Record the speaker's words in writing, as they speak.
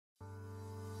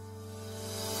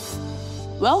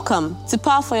Welcome to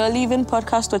Power for Your Living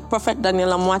podcast with Prophet Daniel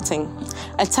Amoateng,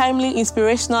 a timely,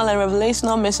 inspirational, and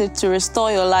revelational message to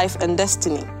restore your life and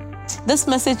destiny. This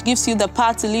message gives you the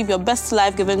power to live your best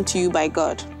life given to you by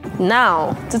God.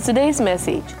 Now, to today's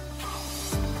message.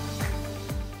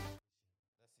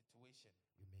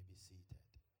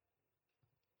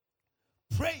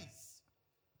 Praise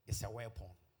is a weapon.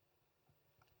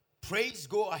 Praise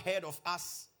goes ahead of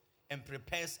us and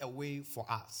prepares a way for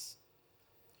us.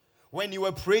 When you are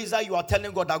a praiser, you are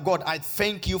telling God that, God, I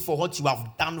thank you for what you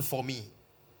have done for me.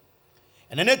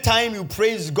 And anytime you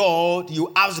praise God, you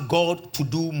ask God to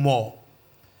do more.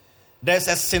 There's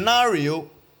a scenario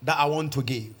that I want to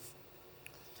give.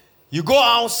 You go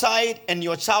outside and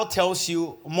your child tells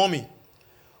you, Mommy,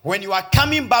 when you are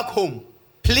coming back home,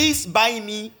 please buy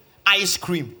me ice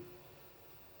cream.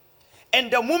 And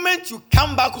the moment you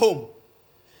come back home,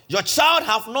 your child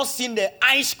have not seen the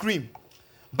ice cream,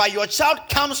 but your child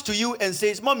comes to you and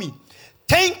says, Mommy,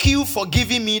 thank you for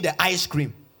giving me the ice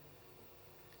cream.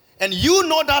 And you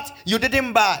know that you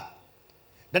didn't buy.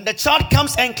 Then the child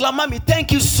comes and claims, Mommy,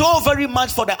 thank you so very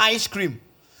much for the ice cream.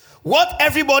 What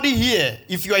everybody here,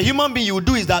 if you're a human being, you will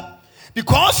do is that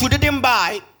because you didn't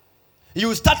buy,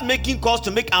 you start making calls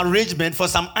to make arrangement for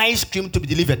some ice cream to be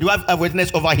delivered. Do you have a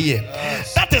witness over here?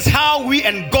 Yes. That is how we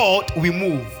and God, we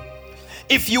move.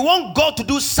 If you want God to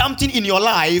do something in your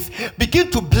life, begin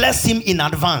to bless him in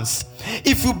advance.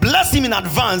 If you bless him in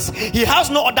advance, he has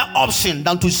no other option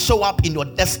than to show up in your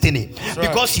destiny. That's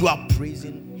because right. You are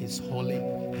praising his holy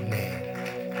name.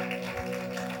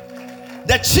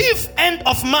 The chief end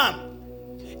of man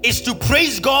is to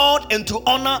praise God and to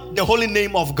honor the holy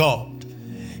name of God.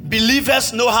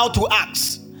 Believers know how to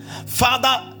ask,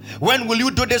 Father, when will you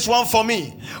do this one for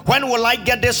me? When will I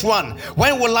get this one?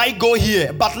 When will I go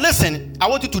here? But listen, I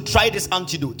want you to try this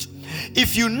antidote.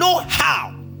 If you know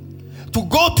how to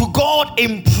go to God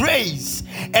in praise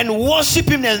and worship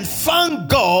him and thank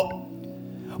God,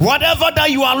 whatever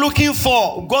that you are looking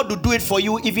for, God will do it for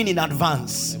you even in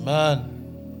advance.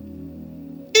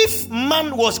 Amen. If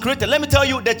man was created, let me tell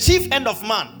you, the chief end of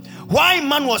man, why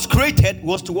man was created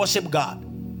was to worship God,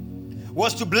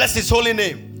 was to bless his holy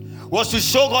name, was to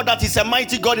show God that he's a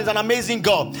mighty God, he's an amazing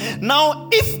God. Now,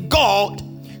 if God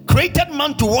created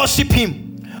man to worship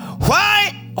him,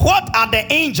 what are the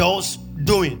angels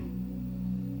doing?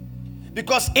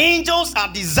 Because angels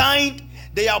are designed,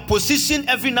 they are positioned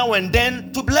every now and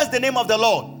then to bless the name of the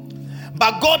Lord.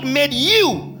 But God made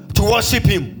you to worship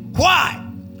him. Why?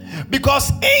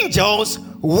 Because angels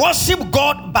worship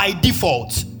God by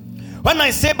default. When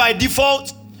I say by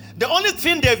default, the only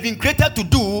thing they've been created to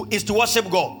do is to worship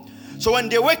God. So when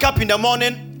they wake up in the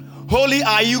morning, holy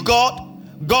are you, God.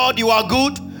 God, you are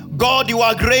good. God, you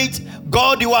are great.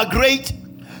 God, you are great.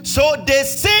 So they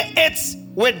say it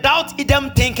without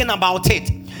them thinking about it.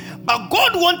 But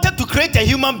God wanted to create a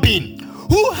human being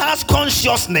who has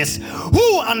consciousness,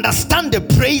 who understand the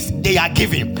praise they are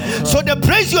giving. Right. So the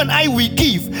praise you and I we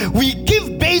give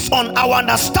based on our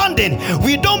understanding.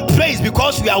 We don't praise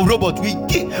because we are robots.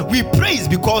 We praise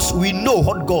because we know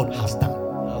what God has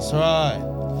done. That's right.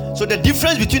 So the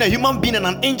difference between a human being and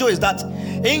an angel is that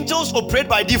angels operate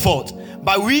by default,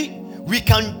 but we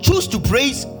can choose to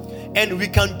praise and we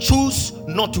can choose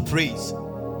not to praise.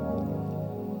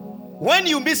 When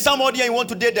you meet somebody and you want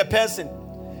to date the person,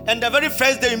 and the very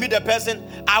first day you meet the person,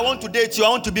 I want to date you, I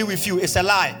want to be with you, it's a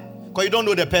lie because you don't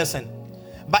know the person.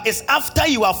 But it's after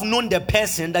you have known the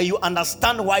person that you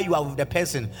understand why you are with the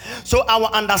person. So our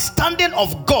understanding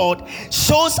of God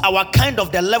shows our kind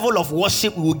of the level of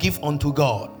worship we will give unto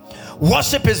God.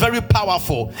 Worship is very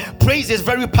powerful. Praise is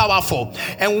very powerful.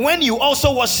 And when you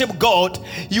also worship God,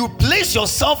 you place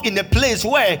yourself in a place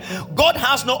where God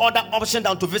has no other option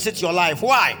than to visit your life.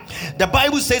 Why? The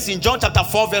Bible says in John chapter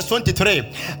 4 verse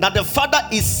 23 that the Father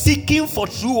is seeking for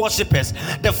true worshipers.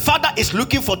 The Father is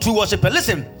looking for true worshipers.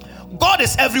 Listen, God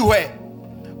is everywhere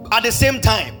at the same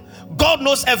time. God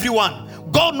knows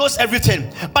everyone. God knows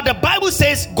everything. But the Bible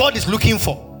says God is looking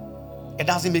for. It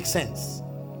doesn't make sense.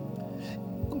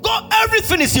 God,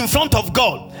 everything is in front of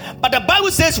God. But the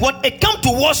Bible says when it comes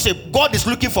to worship, God is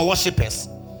looking for worshipers.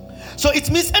 So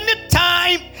it means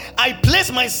anytime I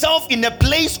place myself in a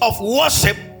place of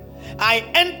worship, I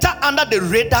enter under the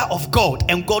radar of God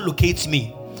and God locates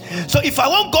me. So if I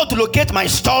want God to locate my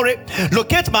story,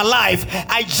 locate my life,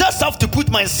 I just have to put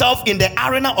myself in the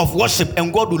arena of worship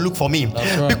and God will look for me.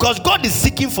 Right. Because God is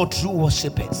seeking for true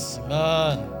worshipers.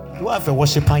 Amen. Do I have a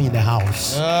worshiper in the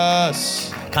house?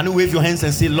 Yes. Can you wave your hands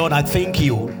and say, Lord, I thank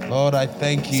you. Lord, I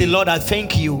thank you. Say, Lord, I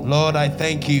thank you. Lord, I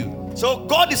thank you. So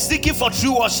God is seeking for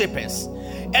true worshipers.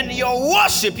 And your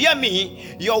worship, hear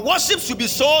me, your worship should be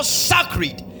so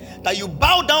sacred that you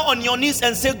bow down on your knees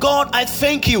and say, God, I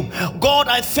thank you. God,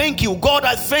 I thank you. God,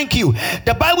 I thank you.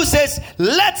 The Bible says,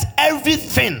 let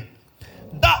everything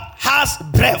that has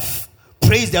breath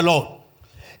praise the Lord.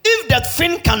 If that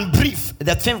thing can breathe,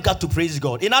 that thing got to praise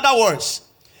God. In other words,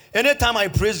 anytime I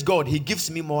praise God, He gives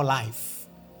me more life.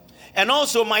 And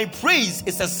also my praise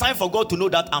is a sign for God to know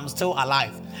that I'm still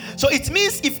alive. So it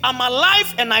means if I'm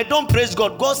alive and I don't praise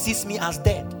God, God sees me as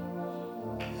dead.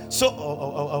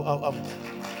 So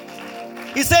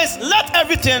He says, let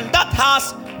everything that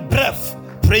has breath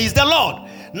praise the Lord.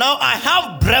 Now I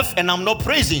have breath and I'm not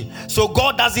praising. So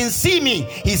God doesn't see me.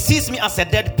 He sees me as a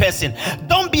dead person.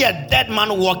 Don't be a dead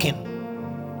man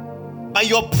walking. But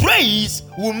your praise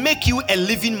will make you a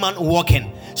living man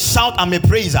walking. Shout, I'm a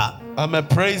praiser. I'm a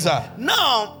praiser.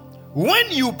 Now,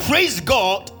 when you praise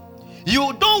God,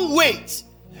 you don't wait.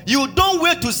 You don't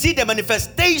wait to see the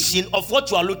manifestation of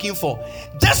what you are looking for.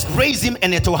 Just praise Him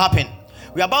and it will happen.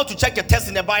 We're about to check a text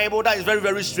in the Bible that is very,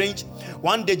 very strange.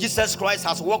 One day Jesus Christ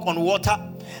has walked on water.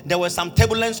 There was some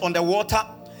turbulence on the water.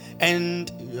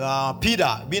 And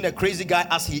Peter, being a crazy guy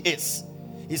as he is,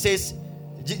 he says,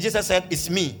 Jesus said, it's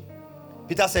me.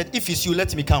 Peter said, if it's you,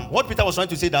 let me come. What Peter was trying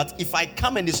to say that, if I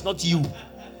come and it's not you.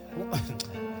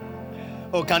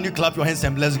 Oh, can you clap your hands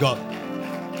and bless God?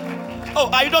 Oh,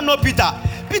 I don't know Peter.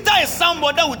 Peter is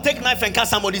somebody that would take knife and cut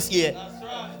somebody's ear.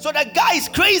 Right. So the guy is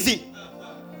crazy.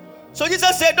 So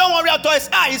Jesus said, don't worry at all.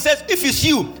 He says, if it's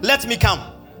you, let me come.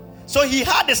 So he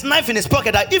had this knife in his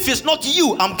pocket that if it's not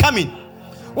you, I'm coming.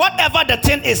 Whatever the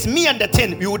thing is, me and the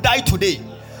thing, we will die today.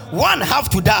 One have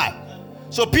to die.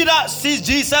 So Peter sees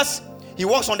Jesus. He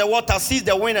walks on the water, sees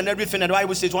the wind and everything. And the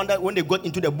Bible says when they got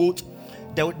into the boat,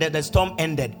 the storm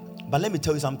ended. But let me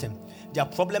tell you something. Their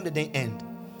problem didn't end.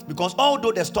 Because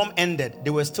although the storm ended, they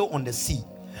were still on the sea.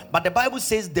 But the Bible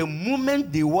says the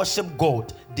moment they worshiped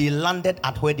God, they landed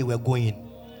at where they were going.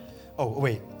 Oh,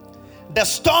 wait. The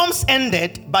storms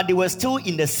ended, but they were still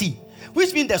in the sea.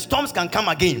 Which means the storms can come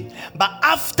again. But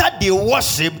after they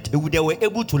worshipped, they were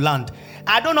able to land.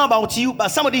 I don't know about you, but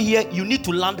somebody here, you need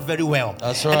to land very well.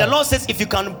 That's right. And the Lord says, if you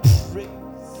can pray.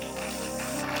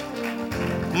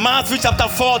 Matthew chapter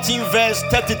 14, verse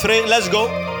 33. Let's go.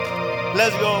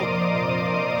 Let's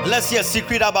go. Let's see a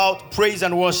secret about praise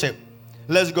and worship.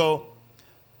 Let's go.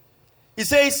 It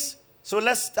says, so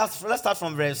let's start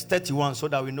from verse 31 so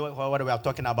that we know what we are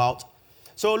talking about.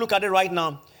 So look at it right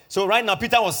now. So right now,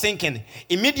 Peter was sinking.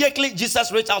 Immediately,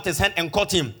 Jesus reached out his hand and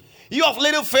caught him. You of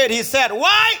little faith, he said,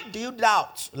 why do you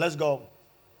doubt? Let's go.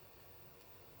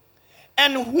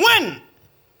 And when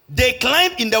they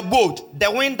climbed in the boat,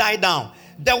 the wind died down.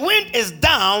 The wind is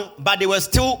down, but they were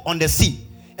still on the sea.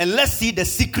 And let's see the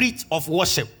secret of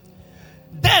worship.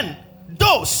 Then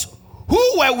those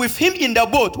who were with him in the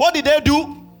boat, what did they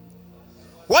do?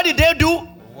 What did they do?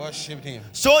 Worship him.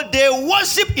 So they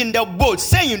worship in the boat,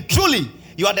 saying, truly,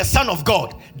 you are the Son of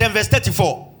God. Then verse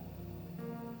 34.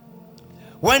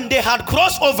 When they had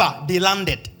crossed over, they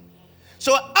landed.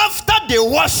 So after they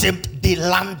worshipped, they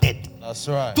landed. That's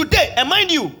right. Today, and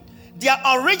mind you, their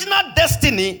original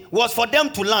destiny was for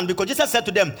them to land, because Jesus said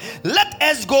to them, let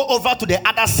us go over to the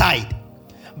other side.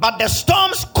 But the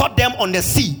storms caught them on the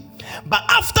sea. But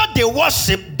after they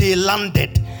worshipped, they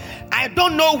landed. I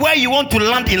don't know where you want to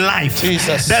land in life.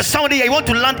 Jesus. There's somebody here, you want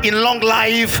to land in long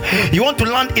life. You want to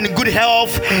land in good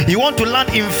health. You want to land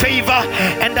in favor.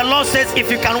 And the Lord says, if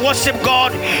you can worship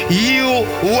God, you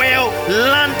will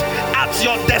land at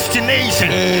your destination.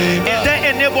 Amen. Is there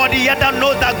anybody here that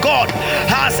knows that God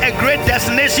has a great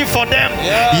destination for them?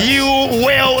 Yes. You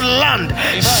will land.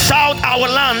 Amen. Shout, I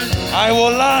will land. I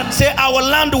will land. Say, I will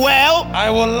land well. I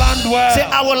will land well. Say,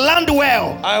 I will land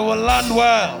well. I will land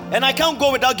well. And I can't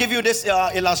go without giving you this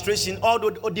illustration.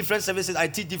 Although different services I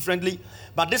teach differently,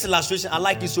 but this illustration I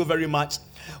like it so very much.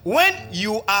 When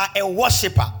you are a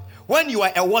worshiper,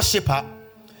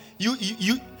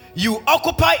 you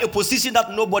occupy a position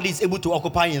that nobody is able to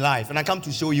occupy in life. And I come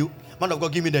to show you. Man of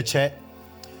God, give me the chair.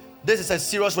 This is a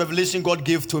serious revelation God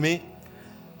gave to me.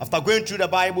 After going through the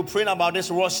Bible, praying about this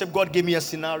worship, God gave me a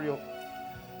scenario.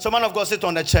 So man of God, sit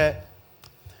on the chair.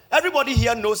 Everybody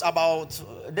here knows about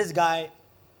this guy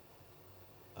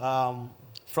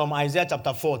from Isaiah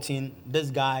chapter 14.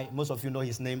 This guy, most of you know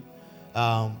his name.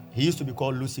 He used to be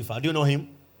called Lucifer. Do you know him?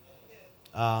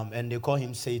 And they call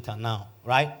him Satan now,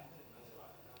 right?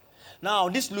 Now,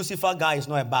 this Lucifer guy is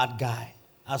not a bad guy,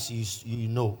 as you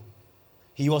know.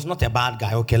 He was not a bad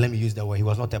guy. Okay, let me use the word. He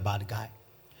was not a bad guy.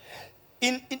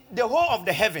 In the whole of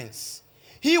the heavens,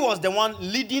 he was the one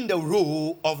leading the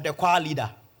role of the choir leader.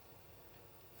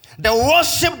 The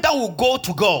worship that will go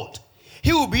to God,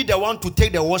 he will be the one to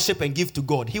take the worship and give to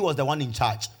God. He was the one in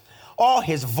charge. all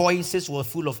his voices were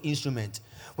full of instruments.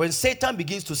 When Satan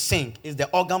begins to sing, is the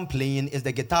organ playing, is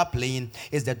the guitar playing,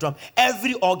 is the drum.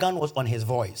 Every organ was on his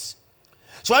voice.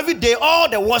 So every day, all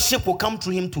the worship will come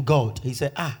through him to God. He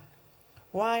said,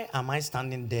 why am I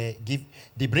standing there?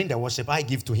 They bring the worship, I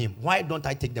give to him. Why don't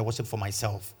I take the worship for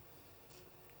myself?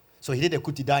 So he did a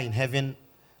kutida in heaven.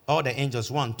 All the angels,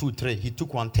 1, 2, 3. He took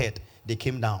 1/3. They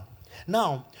came down.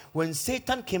 Now, when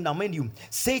Satan came down, mind you,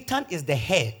 Satan is the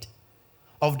head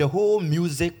of the whole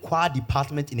music choir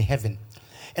department in heaven.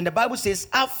 And the Bible says,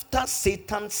 after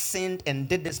Satan sinned and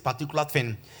did this particular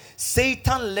thing,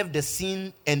 Satan left the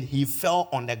scene and he fell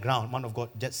on the ground. Man of God,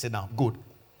 just sit down. Good.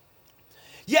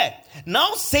 Yeah.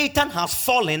 Now Satan has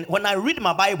fallen. When I read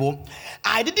my Bible,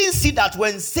 I didn't see that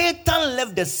when Satan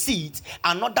left the seat,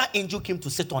 another angel came to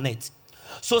sit on it.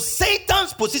 So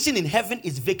Satan's position in heaven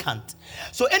is vacant.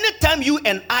 So anytime you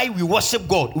and I, we worship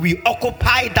God, we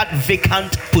occupy that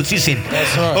vacant position.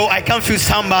 That's right. Oh, I can feel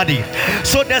somebody.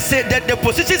 So the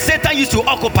position Satan used to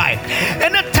occupy.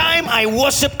 Anytime I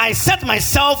worship, I set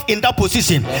myself in that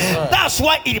position. That's right. That's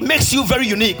why it makes you very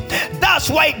unique. That's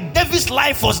why David's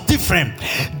life was different.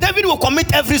 David will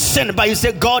commit every sin, but he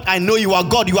said, God, I know you are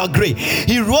God, you are great.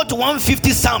 He wrote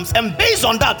 150 Psalms, and based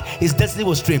on that, his destiny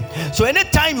was streamed. So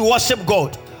anytime you worship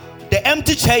God, the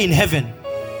empty chair in heaven,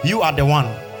 you are the one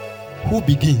who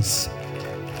begins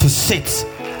to sit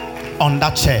on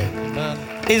that chair. Amen.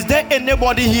 Is there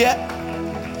anybody here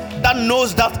that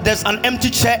knows that there's an empty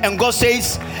chair and God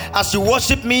says, as you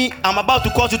worship me, I'm about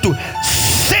to cause you to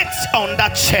sit on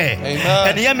that chair? Amen.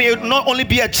 And here may not only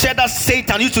be a chair that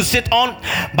Satan used to sit on,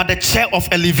 but the chair of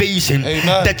elevation.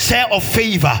 Amen. The chair of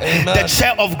favor. Amen. The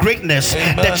chair of greatness.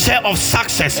 Amen. The chair of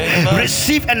success. Amen.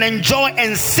 Receive and enjoy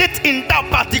and sit in that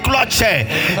particular chair.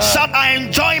 Shout, I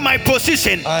enjoy my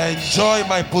position. I enjoy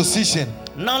my position.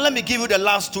 Now let me give you the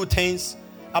last two things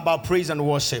about praise and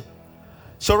worship.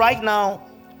 So right now,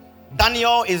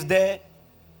 Daniel is there,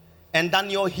 and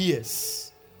Daniel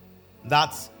hears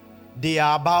that they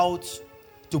are about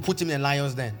to put him in the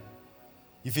lion's den.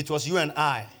 If it was you and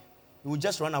I, we would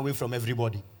just run away from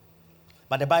everybody.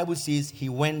 But the Bible says he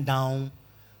went down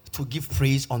to give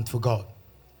praise unto God.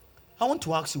 I want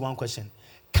to ask you one question.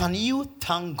 Can you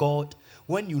thank God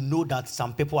when you know that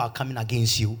some people are coming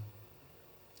against you?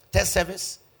 Test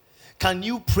service. Can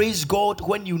you praise God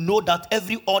when you know that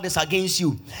every order is against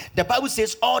you? The Bible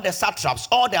says all the satraps,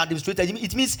 all the administrators,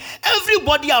 it means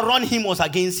everybody around him was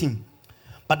against him.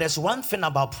 But there's one thing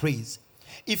about praise.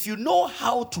 If you know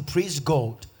how to praise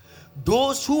God,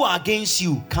 those who are against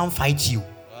you can't fight you.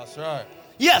 That's right.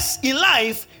 Yes, in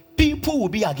life, people will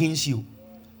be against you.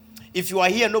 If you are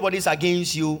here and nobody's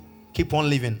against you, keep on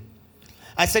living.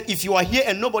 I said, if you are here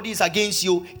and nobody is against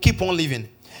you, keep on living.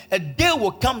 A day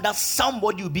will come that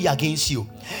somebody will be against you.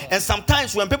 And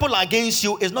sometimes when people are against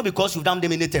you, it's not because you've done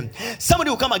them anything. Somebody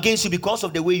will come against you because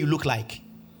of the way you look like.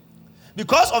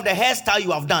 Because of the hairstyle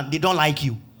you have done, they don't like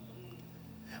you.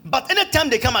 But anytime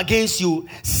they come against you,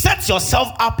 set yourself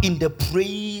up in the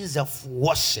praise of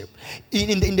worship.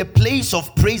 In the place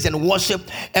of praise and worship.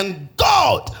 And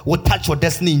God will touch your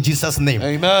destiny in Jesus' name.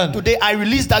 Amen. Today I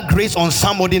release that grace on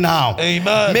somebody now.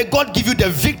 Amen. May God give you the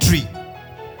victory.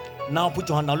 Now put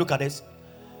your hand, now look at this.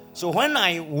 So when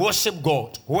I worship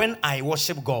God, an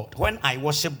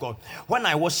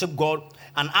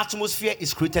atmosphere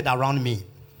is created around me.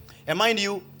 And mind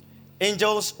you,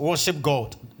 angels worship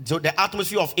God. So the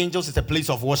atmosphere of angels is a place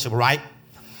of worship, right?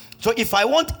 So if I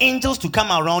want angels to come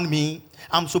around me,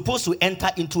 I'm supposed to enter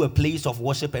into a place of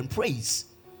worship and praise.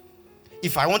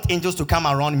 If I want angels to come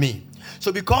around me.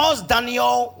 So because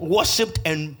Daniel worshipped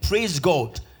and praised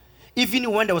God,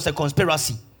 even when there was a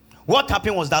conspiracy, what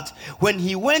happened was that when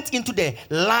he went into the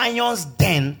lion's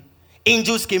den,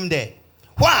 angels came there.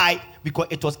 Why? Because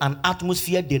it was an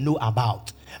atmosphere they know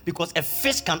about. Because a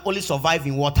fish can only survive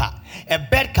in water. A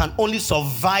bird can only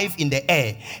survive in the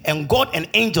air. And God and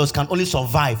angels can only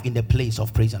survive in the place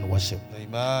of praise and worship.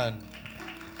 Amen.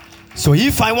 So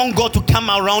if I want God to come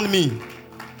around me,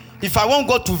 if I want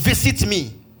God to visit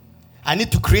me, I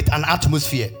need to create an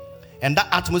atmosphere. And that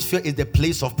atmosphere is the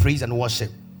place of praise and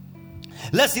worship.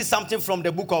 Let's see something from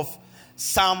the book of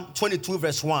Psalm 22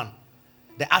 verse 1.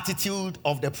 The attitude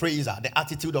of the praiser. The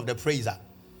attitude of the praiser.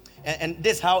 And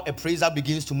this is how a praiser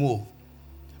begins to move.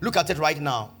 Look at it right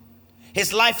now.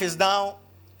 His life is down.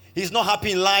 He's not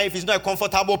happy in life. He's not a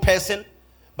comfortable person.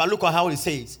 But look at how he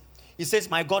says. He says,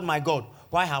 my God,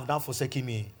 why have thou forsaken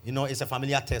me? You know, it's a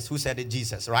familiar text. Who said it?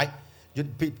 Jesus, right?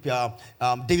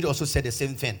 David also said the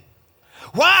same thing.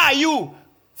 Why are you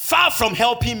far from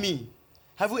helping me?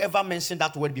 Have you ever mentioned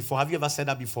that word before? Have you ever said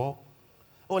that before?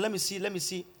 Oh, let me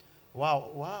see.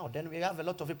 Wow. Then we have a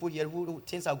lot of people here who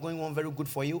things are going on very good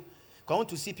for you. I want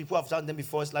to see people who have done them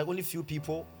before. It's like only few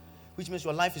people, which means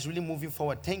your life is really moving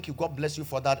forward. Thank you. God bless you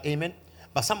for that. Amen.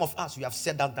 But some of us, we have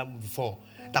said that before.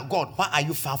 That God, why are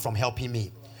you far from helping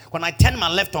me? When I turn my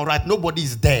left or right, nobody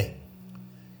is there.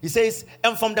 He says,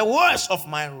 and from the worst of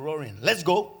my roaring. Let's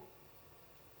go.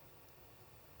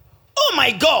 Oh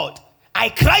my God, I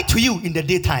cry to you in the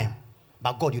daytime.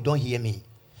 But God, you don't hear me.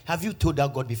 Have you told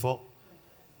that God before?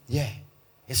 Yeah,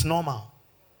 it's normal.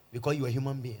 Because you're a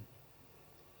human being.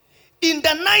 In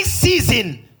the night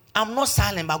season, I'm not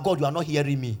silent, but God, you are not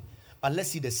hearing me. But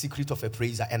let's see the secret of a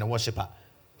praiser and a worshiper.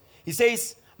 He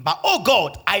says, but oh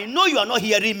God, I know you are not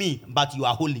hearing me, but you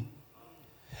are holy.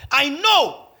 I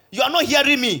know you are not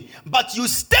hearing me, but you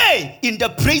stay in the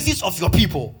praises of your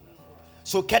people.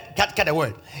 So get the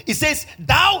word. It says,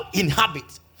 thou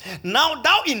inhabit. Now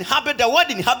thou inhabit, the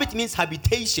word inhabit means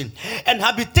habitation. And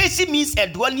habitation means a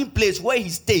dwelling place where he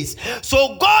stays.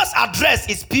 So God's address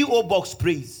is P.O. Box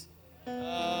Praise.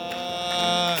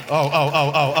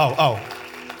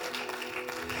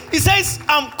 He says,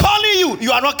 I'm calling you,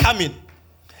 you are not coming.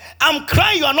 I'm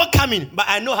crying, you are not coming, but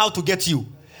I know how to get you.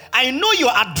 I know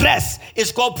your address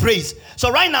is called praise.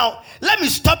 So right now, let me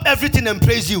stop everything and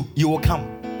praise you. You will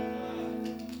come.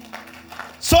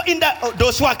 So in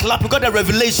those who are clapping, got the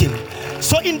revelation.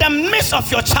 So in the midst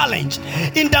of your challenge,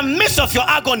 in the midst of your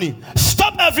agony,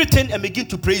 stop everything and begin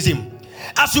to praise him.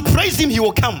 As you praise him, he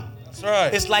will come. That's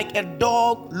right. It's like a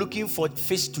dog looking for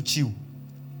fish to chew.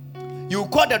 You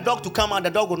call the dog to come out,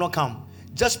 the dog will not come.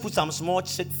 Just put some small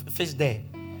fish there.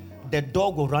 The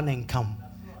dog will run and come.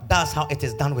 That's how it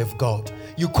is done with God.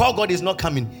 You call God is not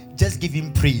coming, just give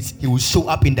him praise. He will show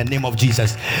up in the name of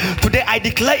Jesus. Today I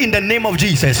declare in the name of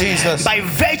Jesus. By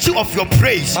virtue of your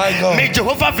praise, may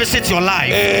Jehovah visit your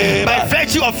life. Amen. By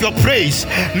virtue of your praise,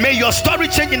 may your story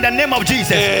change in the name of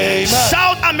Jesus. Amen.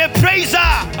 Shout, I'm a praiser.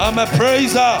 I'm a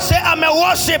praiser. Say, I'm a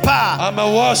worshiper. I'm a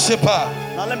worshiper.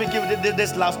 Now let me give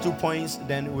this last 2 points.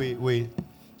 Then we.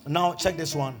 Now check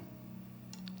this one.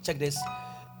 Check this.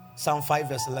 Psalm 5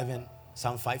 verse 11.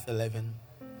 Psalm 5:11.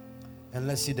 And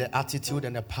let's see the attitude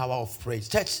and the power of praise.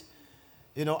 Church,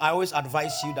 I always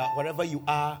advise you that wherever you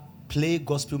are, play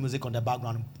gospel music on the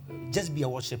background. Just be a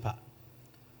worshiper.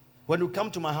 When you come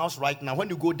to my house right now, when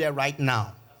you go there right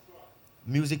now,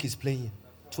 music is playing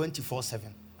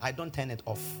 24/7. I don't turn it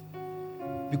off.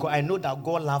 Because I know that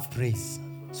God loves praise.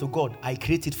 So God, I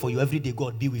create it for you every day.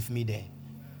 God, be with me there.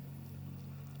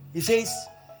 He says,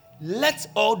 let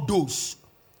all those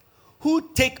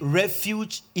who take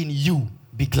refuge in you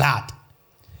be glad.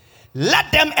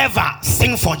 Let them ever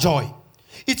sing for joy.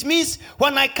 It means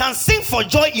when I can sing for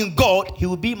joy in God, he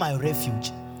will be my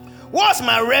refuge. What's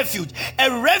my refuge?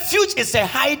 A refuge is a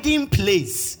hiding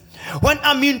place. When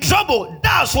I'm in trouble,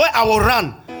 that's where I will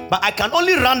run. But I can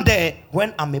only run there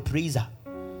when I'm a praiser.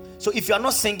 So if you are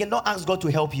not singing, don't ask God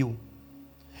to help you.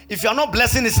 If you are not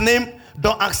blessing his name,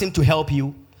 don't ask him to help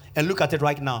you. And look at it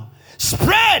right now.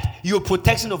 Spread your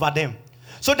protection over them.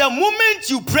 So the moment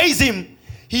you praise him,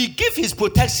 he gives his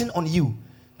protection on you.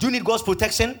 Do you need God's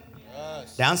protection?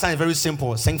 Yes. The answer is very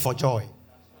simple. Sing for joy.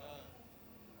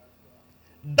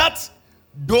 That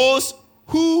those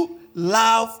who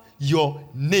love your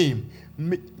name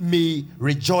may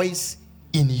rejoice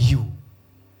in you.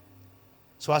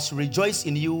 So as we rejoice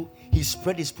in you, he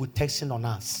spread his protection on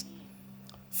us.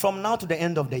 From now to the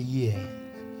end of the year,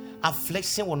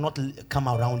 affliction will not come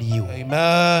around you.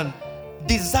 Amen.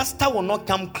 Disaster will not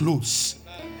come close.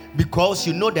 Because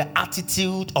you know the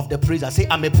attitude of the praiser. Say,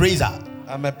 I'm a praiser.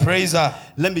 I'm a praiser.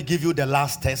 Let me give you the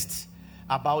last test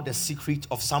about the secret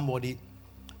of somebody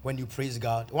when you praise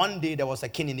God. One day there was a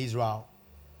king in Israel,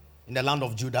 in the land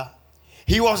of Judah.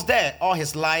 He was there all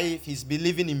his life. He's been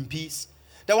living in peace.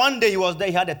 Then one day he was there.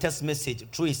 He had a text message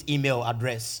through his email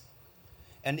address.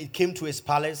 And it came to his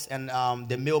palace, and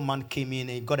the mailman came in and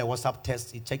he got a WhatsApp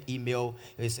text. He checked email.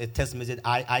 It's a text message,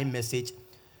 iMessage.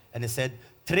 And it said,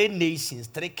 3 nations,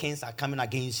 3 kings are coming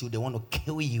against you. They want to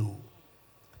kill you.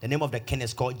 The name of the king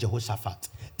is called Jehoshaphat.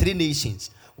 3 nations.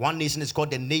 One nation is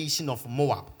called the nation of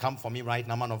Moab. Come for me right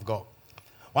now, man of God.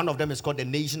 One of them is called the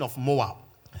nation of Moab.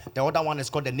 The other one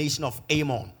is called the nation of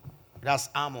Ammon. That's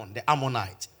Ammon, the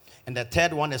Ammonite. And the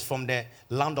third one is from the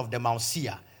land of the Mount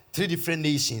Seir. 3 different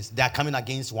nations, they are coming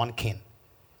against one king.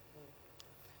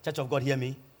 Church of God, hear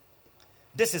me.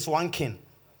 This is one king.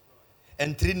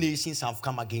 And 3 nations have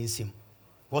come against him.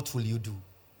 What will you do?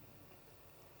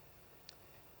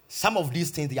 Some of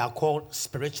these things, they are called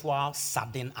spiritual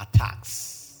sudden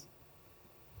attacks.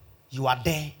 You are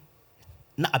there.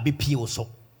 Not a BP also.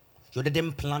 You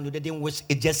didn't plan, you didn't wish,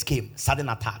 it just came. Sudden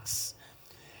attacks.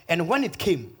 And when it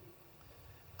came,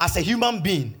 as a human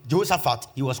being, Jehoshaphat,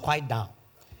 he was quite down.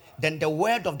 Then the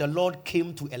word of the Lord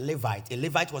came to a Levite. A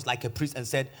Levite was like a priest and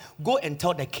said, go and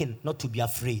tell the king not to be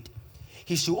afraid.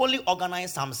 He should only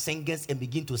organize some singers and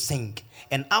begin to sing.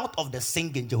 And out of the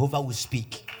singing, Jehovah will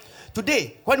speak.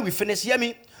 Today, when we finish, hear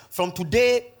me, from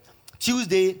today,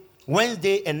 Tuesday,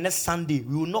 Wednesday, and next Sunday,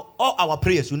 we will not, all our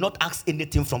prayers, we will not ask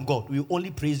anything from God. We will only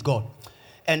praise God.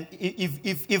 And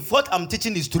if what I'm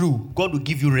teaching is true, God will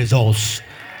give you results.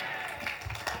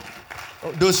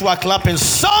 Those who are clapping,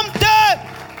 something.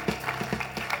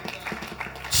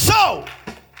 So,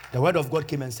 the word of God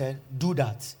came and said, do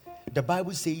that. The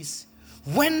Bible says,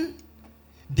 when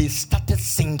they started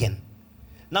singing.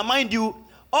 Now, mind you,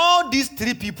 all these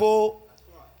three people,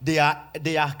 they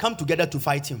are come together to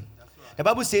fight him. Right. The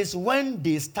Bible says, when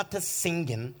they started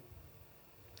singing,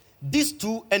 these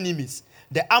two enemies,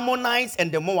 the Ammonites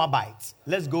and the Moabites.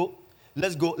 Let's go.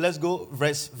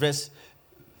 Verse.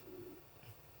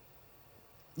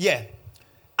 Yeah.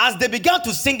 As they began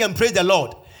to sing and praise the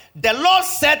Lord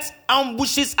set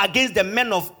ambushes against the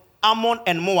men of Ammon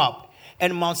and Moab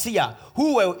and Mount Seir,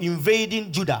 who were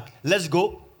invading Judah. Let's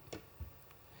go.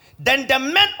 Then the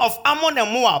men of Ammon and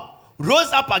Moab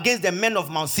rose up against the men of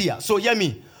Mount Seir. So hear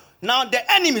me. Now the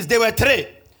enemies, they were three.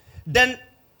 Then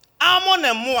Ammon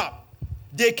and Moab,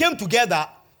 they came together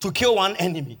to kill one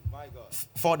enemy. My God.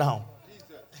 Fall down.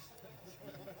 Jesus.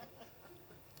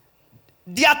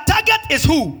 Their target is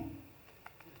who?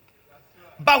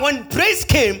 But when praise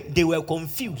came, they were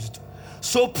confused.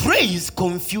 So praise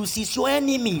confuses your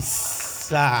enemies.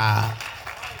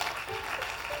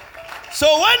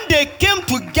 So when they came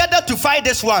together to fight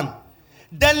this one,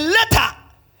 then later,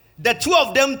 the two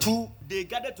of them too, they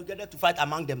gathered together to fight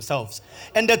among themselves.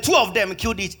 And the two of them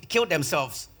killed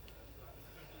themselves.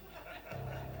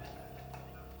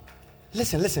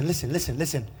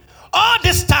 Listen. All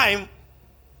this time,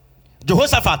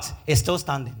 Jehoshaphat is still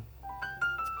standing.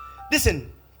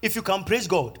 Listen, if you can praise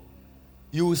God,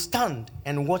 you will stand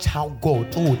and watch how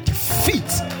God will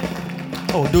defeat.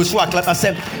 Oh, those who are clapping, I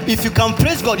said, if you can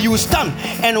praise God, you will stand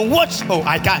and watch. Oh,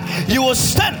 I can't. You will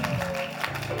stand.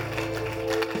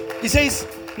 He says,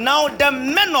 now the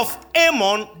men of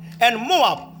Ammon and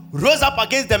Moab rose up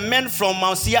against the men from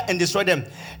Mount Seir and destroyed them.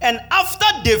 And after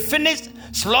they finished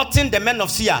slaughtering the men of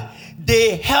Seir,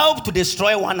 they helped to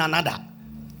destroy one another.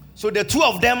 So the two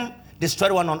of them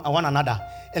destroyed one another.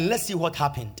 And let's see what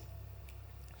happened.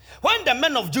 When the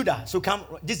men of Judah, so come,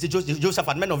 this is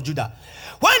Jehoshaphat, men of Judah.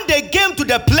 When they came to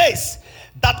the place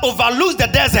that overlooks the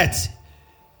desert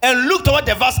and looked toward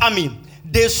the vast army,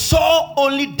 they saw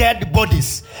only dead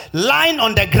bodies lying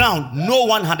on the ground. No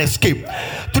one had escaped.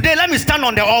 Today, let me stand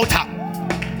on the altar.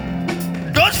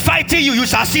 Those fighting you, you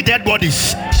shall see dead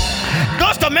bodies.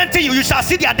 Those tormenting you, you shall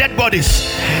see their dead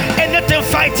bodies. Anything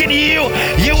fighting you,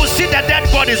 you will see the dead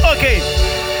bodies. Okay.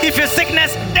 If it's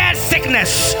sickness, dead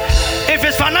sickness. If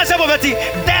it's financial poverty,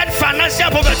 dead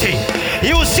financial poverty.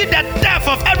 You will see the death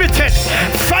of everything.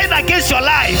 Fight against your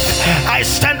life. I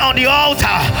stand on the altar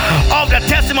of the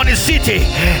testimony city,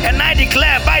 and I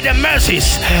declare by the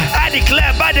mercies, I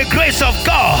declare by the grace of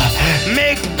God,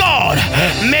 may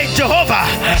Jehovah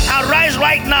arise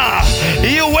right now.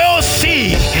 You will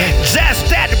see just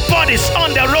dead bodies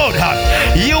on the road.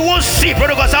 You will see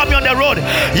protocols help me on the road.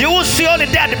 You will see only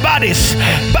dead bodies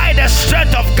by the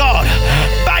strength of God,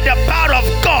 by the power of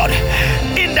God,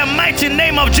 in the mighty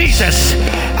name of Jesus.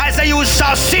 I say you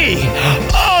shall see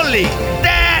only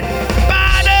dead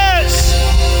bodies.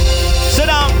 Sit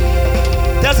down.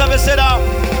 Tell somebody sit down.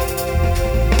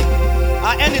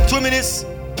 I end in 2 minutes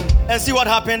and see what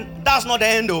happened. That's not the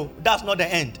end though. That's not the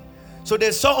end. So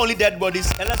they saw only dead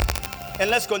bodies. And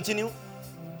let's continue.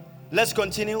 Let's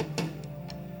continue.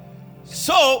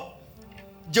 So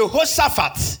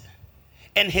Jehoshaphat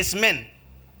and his men,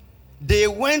 they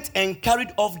went and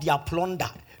carried off their plunder.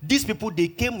 These people, they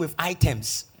came with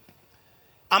items.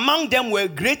 Among them were a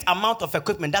great amount of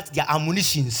equipment, that's their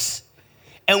ammunitions,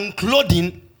 and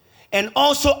clothing, and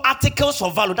also articles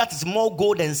of value, that is more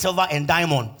gold and silver and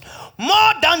diamond.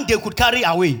 More than they could carry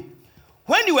away.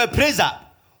 When you were a praiser,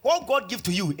 what God gives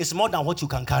to you is more than what you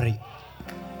can carry.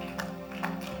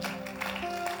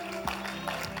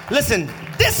 Listen,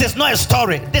 this is not a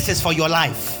story. This is for your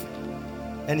life.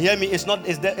 And hear me, it's not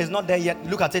there yet.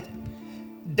 Look at it.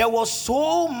 There was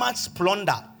so much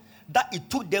plunder that it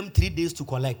took them 3 days to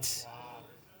collect.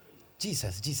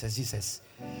 Jesus.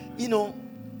 You know,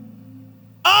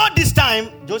 all this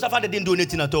time, Jehoshaphat didn't do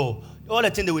anything at all. All the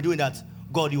thing they were doing that,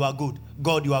 God, you are good.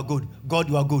 God, you are good. God,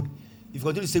 you are good. If you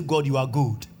continue to say, God, you are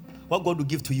good, what God will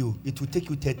give to you, it will take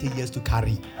you 30 years to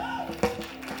carry.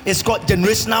 It's called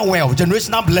generational wealth,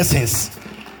 generational blessings.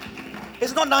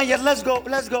 It's not done yet. Let's go.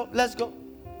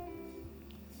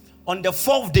 On the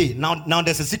 4th day, now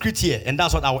there's a secret here, and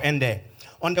that's what I will end there.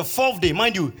 On the 4th day,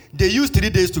 mind you, they used 3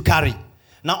 days to carry.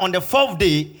 Now on the 4th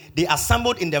day, they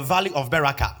assembled in the valley of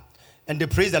Beraka. And they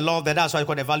praised the Lord. That's why I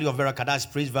call the valley of Beraka. That's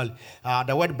praise valley.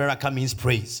 The word Beraka means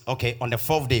praise. Okay, on the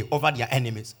 4th day, over their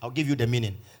enemies. I'll give you the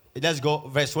meaning. Let's go,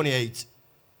 verse 28.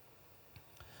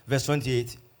 Verse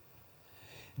 28.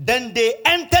 Then they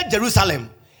entered Jerusalem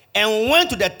and went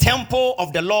to the temple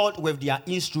of the Lord with their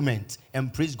instruments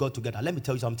and praised God together. Let me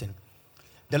tell you something.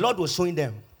 The Lord was showing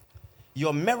them,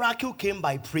 your miracle came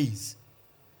by praise.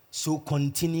 So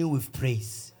continue with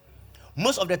praise.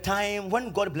 Most of the time,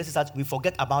 when God blesses us, we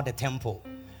forget about the temple.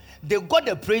 They got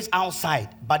the praise outside,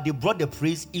 but they brought the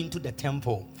praise into the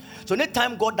temple. So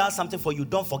anytime God does something for you,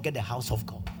 don't forget the house of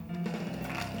God.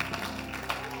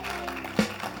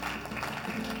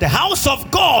 The house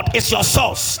of God is your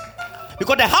source.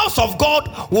 Because the house of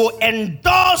God will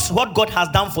endorse what God has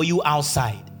done for you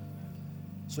outside.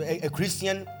 So a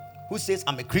Christian who says,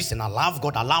 I'm a Christian, I love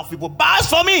God, I love people, but as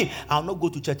for me, I'll not go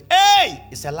to church. Hey,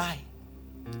 it's a lie.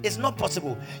 It's not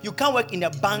possible. You can't work in a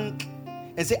bank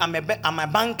and say, I'm a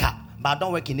banker, but I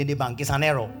don't work in any bank. It's an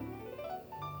error.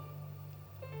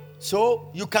 So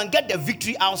you can get the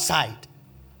victory outside,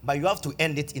 but you have to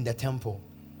end it in the temple.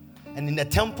 And in the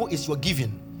temple is your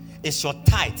giving. It's your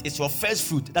tithe. It's your first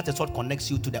fruit. That is what connects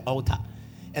you to the altar.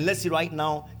 And let's see right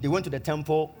now, they went to the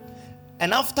temple.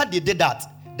 And after they did that,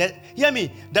 hear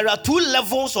me, there are 2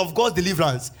 levels of God's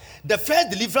deliverance. The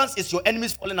first deliverance is your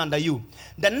enemies falling under you.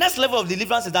 The next level of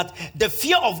deliverance is that the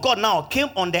fear of God now came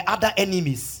on the other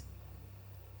enemies.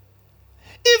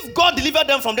 If God delivered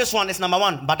them from this one, it's number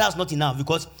 1. But that's not enough,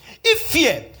 because if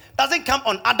fear doesn't come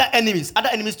on other enemies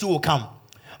too will come.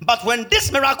 But when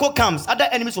this miracle comes, other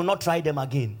enemies will not try them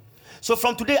again. So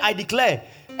from today, I declare,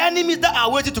 enemies that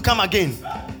are waiting to come again,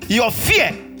 your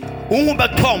fear,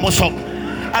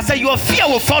 I say your fear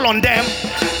will fall on them.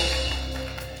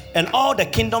 And all the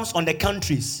kingdoms on the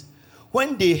countries,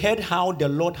 when they heard how the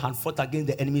Lord had fought against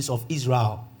the enemies of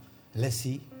Israel, let's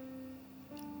see.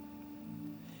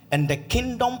 And the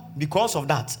kingdom, because of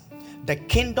that, the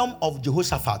kingdom of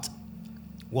Jehoshaphat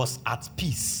was at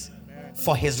peace,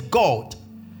 for his God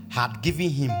had given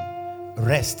him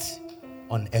rest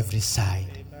on every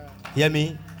side. Hear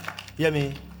me? Hear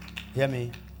me? Hear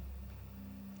me?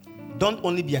 Don't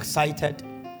only be excited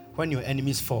when your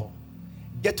enemies fall.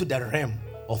 Get to the realm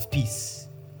of peace.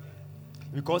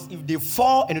 Because if they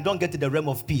fall and you don't get to the realm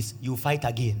of peace, you fight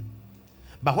again.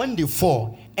 But when they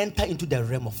fall, enter into the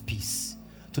realm of peace.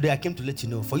 Today I came to let you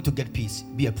know, for you to get peace,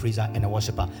 be a praiser and a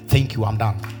worshiper. Thank you, I'm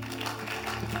done.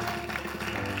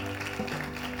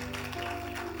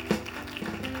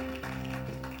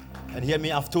 And hear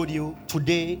me, I've told you,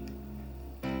 today,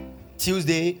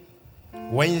 Tuesday,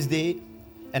 Wednesday,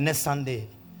 and next Sunday,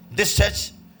 this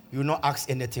church, you will not ask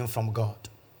anything from God.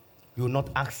 You will not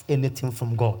ask anything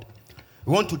from God.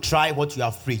 We want to try what you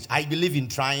have preached. I believe in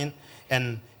trying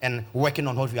and working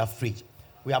on what we have preached.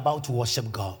 We are about to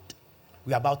worship God.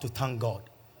 We are about to thank God.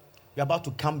 We are about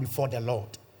to come before the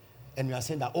Lord. And we are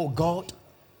saying that, oh God,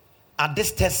 at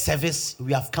this test service,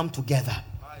 we have come together.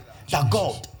 That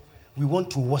God, we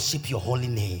want to worship your holy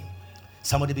name.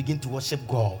 Somebody begin to worship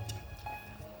God.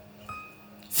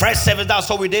 First service, that's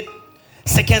what we did.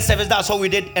 Second service, that's what we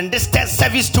did. And this third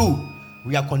service too,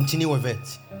 we are continuing with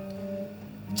it.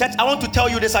 Church, I want to tell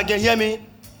you this again. Hear me?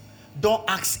 Don't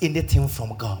ask anything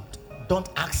from God. Don't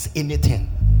ask anything.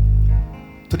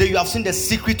 Today you have seen the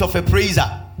secret of a praiser.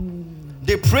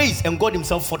 They praise and God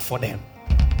himself fought for them.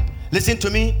 Listen to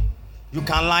me. You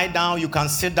can lie down, you can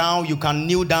sit down, you can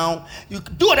kneel down. You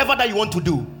do whatever that you want to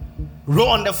do. Roll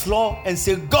on the floor and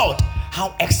say, God,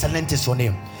 how excellent is your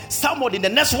name. Somebody in the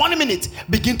next 1 minute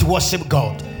begin to worship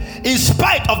God. In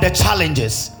spite of the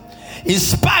challenges, in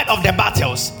spite of the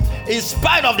battles, in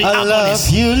spite of the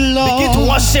agonies, begin to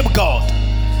worship God.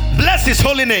 Bless his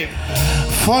holy name.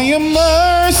 For your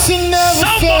mercy never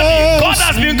Somebody, God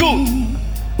has been good.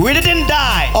 We didn't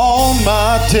die. All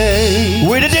my days,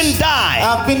 we didn't die.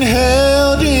 I've been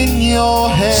held in your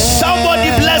hand.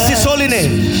 Somebody bless his holy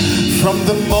name. From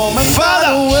the moment Father,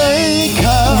 I wake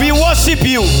up, we worship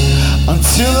you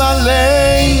until I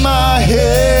lay my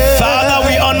head. Father,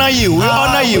 we honor you. We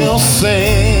honor you. I will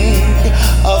sing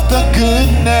of the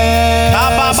goodness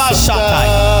of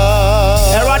God.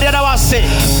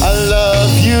 I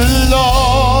love you,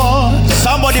 Lord.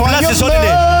 Somebody bless his holy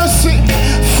name.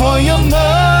 For your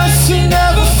mercy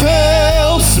never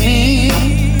fails me.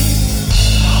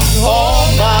 All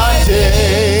my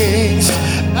days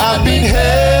I've been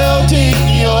held in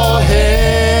your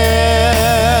hands.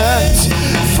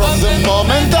 From the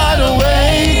moment that I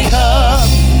wake up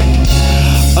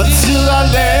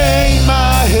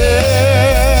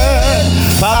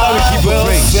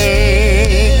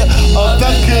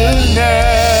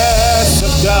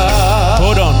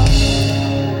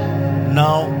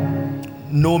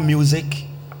no music.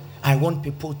 I want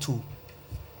people to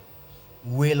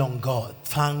wail on God,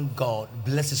 thank God,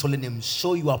 bless His holy name,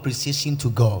 show your appreciation to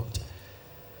God.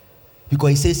 Because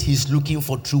He says He's looking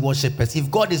for true worshippers. If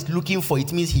God is looking for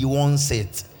it, it means He wants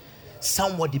it.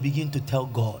 Somebody begin to tell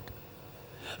God.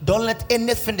 Don't let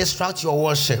anything distract your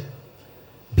worship.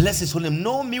 Bless His holy name.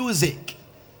 No music.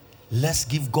 Let's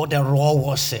give God a raw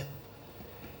worship.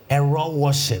 A raw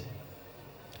worship.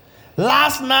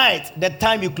 Last night, the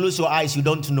time you close your eyes, you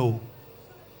don't know.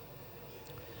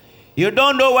 You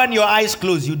don't know when your eyes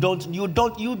close. You don't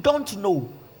know.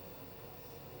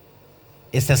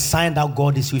 It's a sign that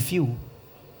God is with you.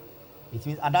 It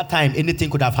means at that time, anything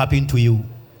could have happened to you.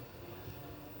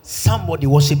 Somebody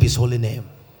worship His holy name.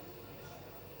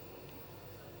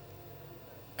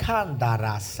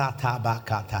 Kandara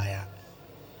Satabakataya.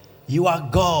 You are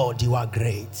God, you are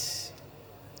great.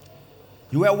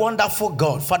 You are a wonderful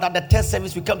God. Father, the third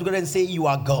service we come together and say, you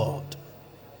are God.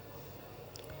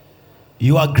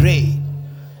 You are great.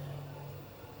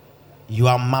 You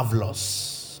are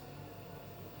marvelous.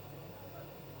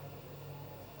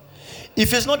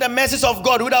 If it's not the message of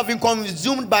God, we would have been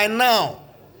consumed by now.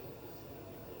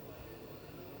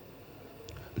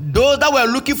 Those that were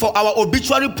looking for our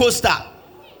obituary poster,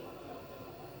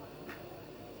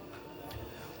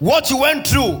 what you went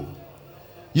through,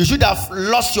 you should have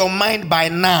lost your mind by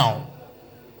now.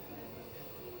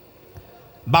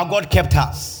 But God kept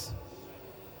us.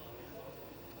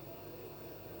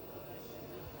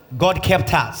 God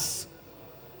kept us.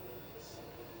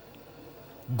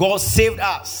 God saved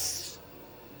us.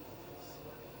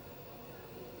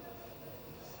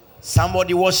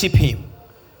 Somebody worship Him.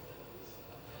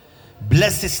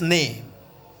 Bless His name.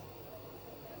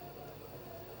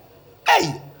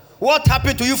 Hey, what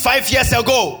happened to you 5 years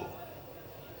ago?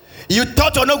 You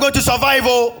thought you're not going to survive,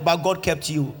 but God kept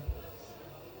you.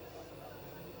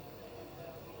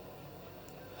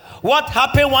 What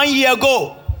happened 1 year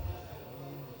ago?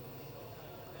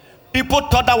 People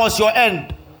thought that was your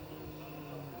end.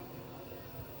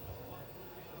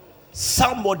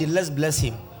 Somebody, let's bless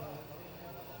Him.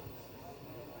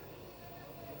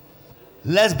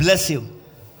 Let's bless Him.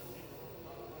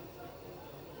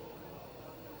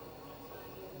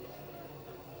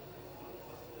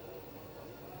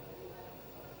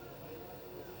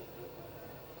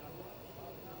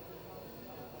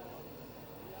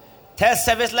 Third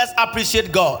service, let's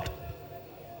appreciate God.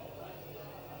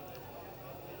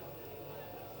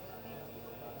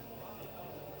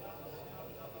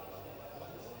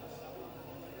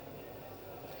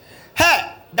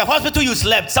 Hey, the hospital you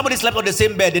slept, somebody slept on the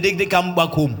same bed, they come back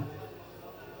home.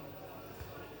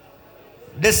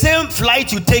 The same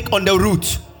flight you take on the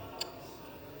route,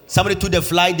 somebody took the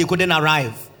flight, they couldn't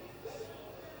arrive.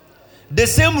 The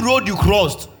same road you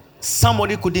crossed,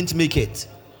 somebody couldn't make it.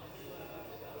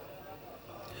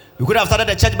 We could have started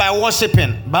the church by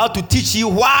worshiping, but how to teach you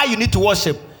why you need to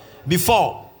worship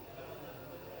before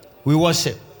we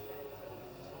worship.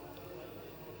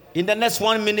 In the next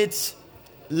 1 minute,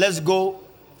 let's go.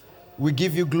 We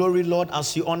give you glory, Lord,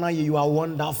 as we honor you. You are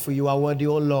wonderful. You are worthy,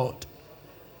 oh Lord.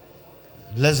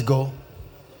 Let's go.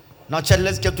 Now, church,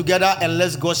 let's get together and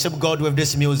let's worship God with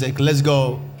this music. Let's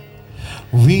go.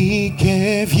 We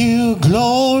give you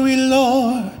glory,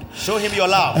 Lord. Show Him your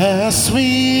love. As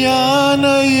we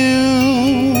honor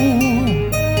you,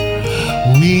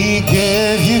 we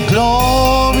give you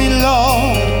glory,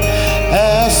 Lord.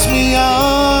 As we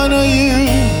honor you,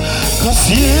 'cause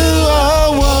you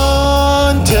are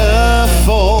wonderful.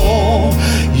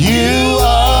 You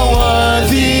are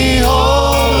worthy, oh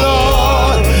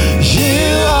Lord.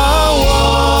 You are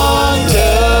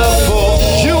wonderful.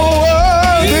 You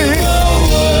are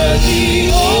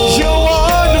worthy. You're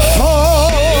wonderful.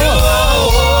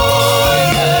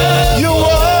 You're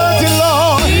worthy,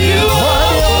 Lord. Worthy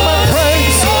of my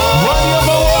praise. Worthy of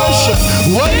my worship.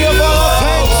 Worthy of our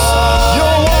thanks.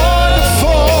 You're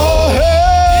wonderful.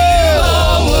 Hey.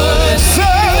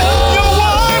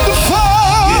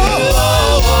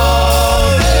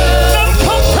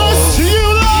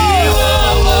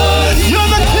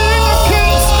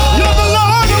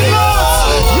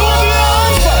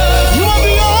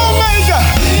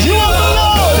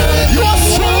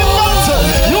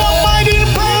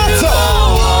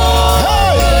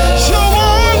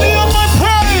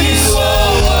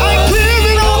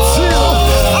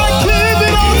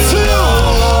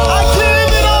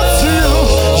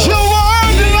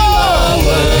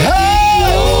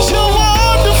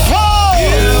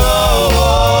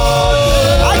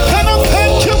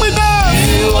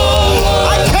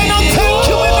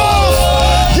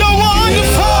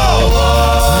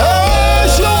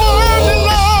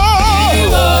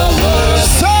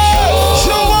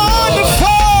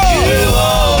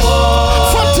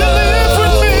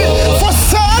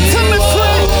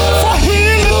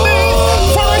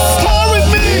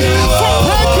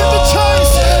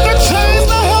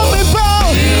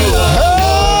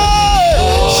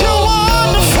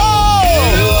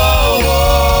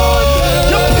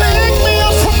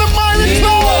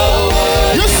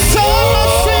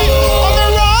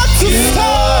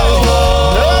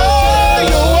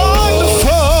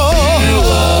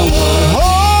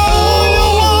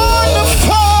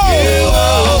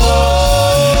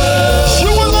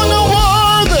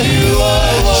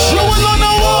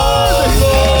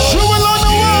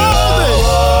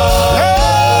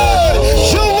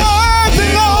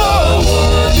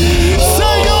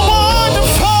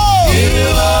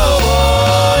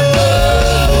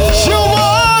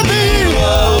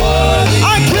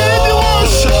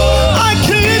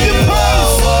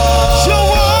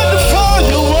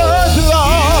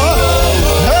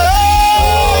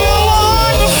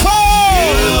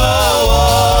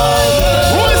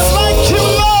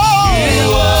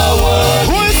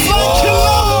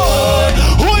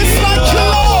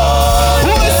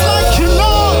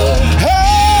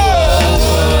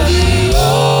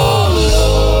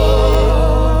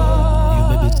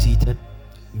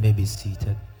 may be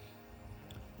seated.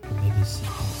 You may be seated.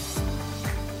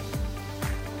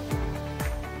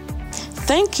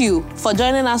 Thank you for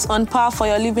joining us on Power for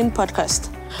Your Living podcast.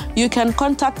 You can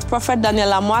contact Prophet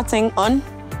Daniel Amoateng on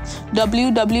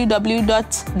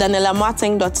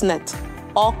www.danielamoateng.net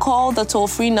or call the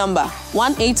toll-free number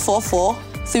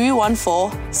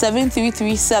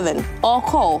 1-844-314-7337 or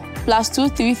call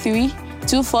 +233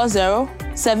 240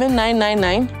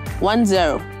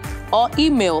 799910 or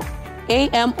email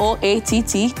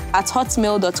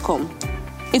amoatt@hotmail.com.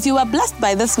 If you were blessed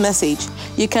by this message,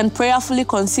 you can prayerfully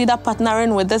consider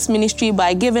partnering with this ministry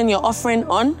by giving your offering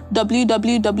on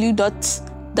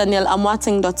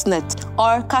www.danielamoateng.net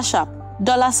or Cash App,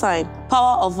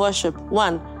 $Power of Worship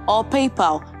 1 or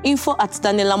PayPal,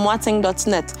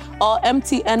 info@danielamoateng.net or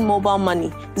MTN Mobile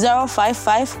Money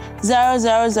 055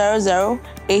 0000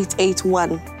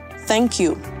 881. Thank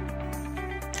you.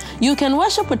 You can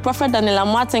worship with Prophet Daniel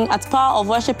Amoateng at Power of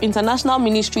Worship International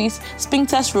Ministries,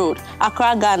 Spintex Road,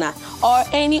 Accra, Ghana, or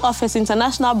any of his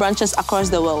international branches across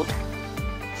the world.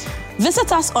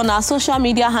 Visit us on our social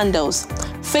media handles: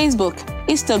 Facebook,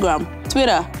 Instagram,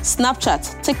 Twitter,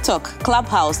 Snapchat, TikTok,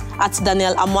 Clubhouse at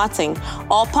Daniel Amoateng,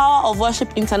 or Power of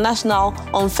Worship International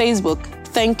on Facebook.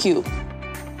 Thank you.